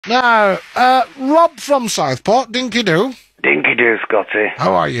Now, Rob from Southport, dinky-doo. Dinky-doo, Scotty.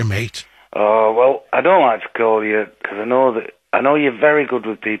 How are you, mate? Oh, well, I don't like to call you, because I know you're very good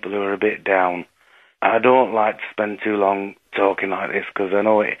with people who are a bit down. I don't like to spend too long talking like this, because I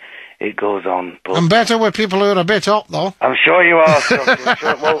know it goes on. But I'm better with people who are a bit up, though. I'm sure you are, Scotty.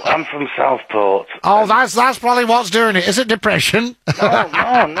 Well, I'm from Southport. Oh, that's probably what's doing it. Is it depression?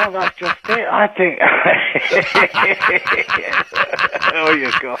 No, that's just it. I think... Oh,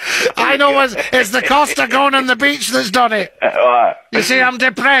 you go. I know it's the cost of going on the beach that's done it. You see, I'm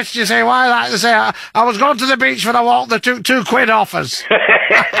depressed. You say, why that? You say, I was going to the beach for a walk, they took £2 off us.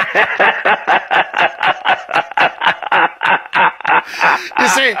 You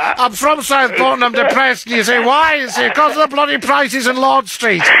see, I'm from Southport and I'm depressed. And you say, why? You say, because of the bloody prices in Lord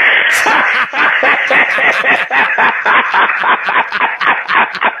Street.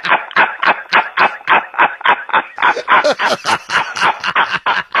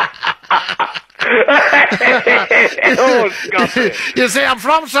 You say, I'm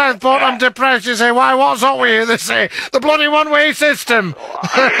from Southport, I'm depressed. You say, why, what's up with you? They say, the bloody one-way system.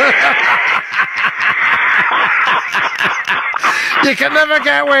 You can never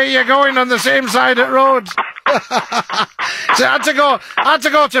get where you're going on the same side of roads. So I had to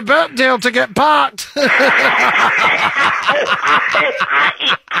go to Birkdale to get parked.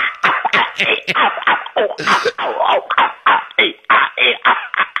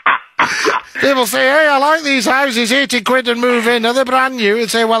 People say, hey, I like these houses, 80 quid and move in. Are they brand new? And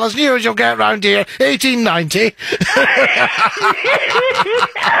say, well, as new as you'll get round here, 1890.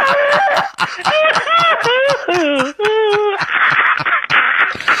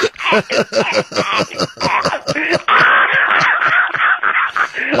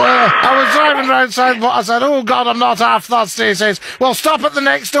 I was driving round Southport. I said, oh, God, I'm not half thirsty. He says, well, stop at the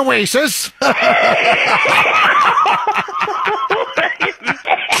next Oasis.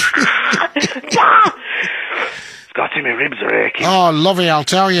 Scotty, my ribs are aching. Oh, lovely, I'll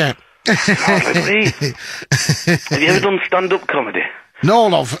tell you. Have you ever done stand-up comedy? No,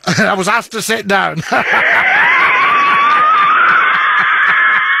 love. I was asked to sit down.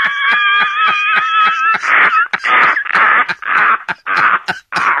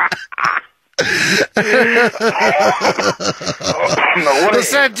 They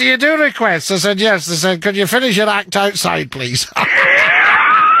said, do you do requests? I said, yes. They said, could you finish your act outside, please?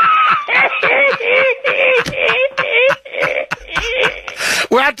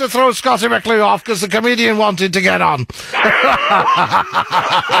 We had to throw Scotty McClue off because the comedian wanted to get on.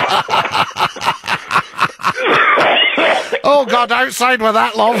 Oh, God, outside with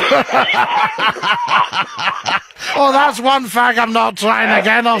that, love. Oh, that's one fag I'm not trying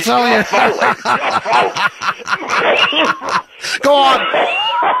again, I'll tell you. Go on.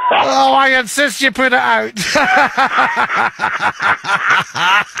 Oh, I insist you put it out.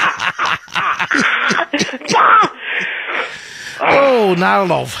 Oh, now,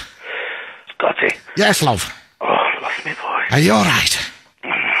 love. Scotty. Yes, love. Oh, I lost my voice. Are you all right?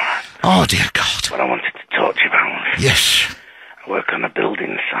 Oh, dear God. What I wanted to talk to you about. Yes. I work on a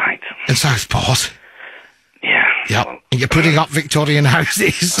building site. In Southport? Yeah. Yep. Well, and you're putting up Victorian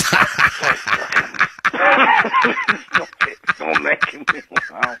houses. Stop it. Don't make me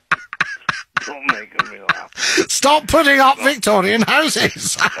laugh. Don't make me laugh. Stop putting up Victorian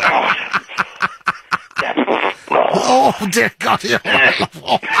houses. Oh, dear God. You're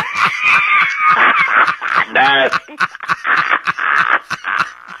oh. No.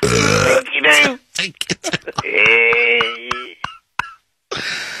 Thank you.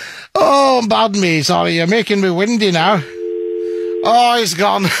 Oh, bad me. Sorry, you're making me windy now. Oh, he's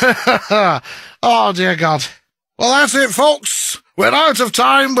gone. Oh, dear God. Well, that's it, folks. We're out of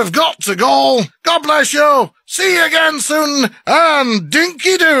time. We've got to go. God bless you. See you again soon. And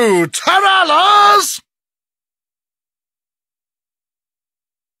dinky-doo. Ta-ra, laws.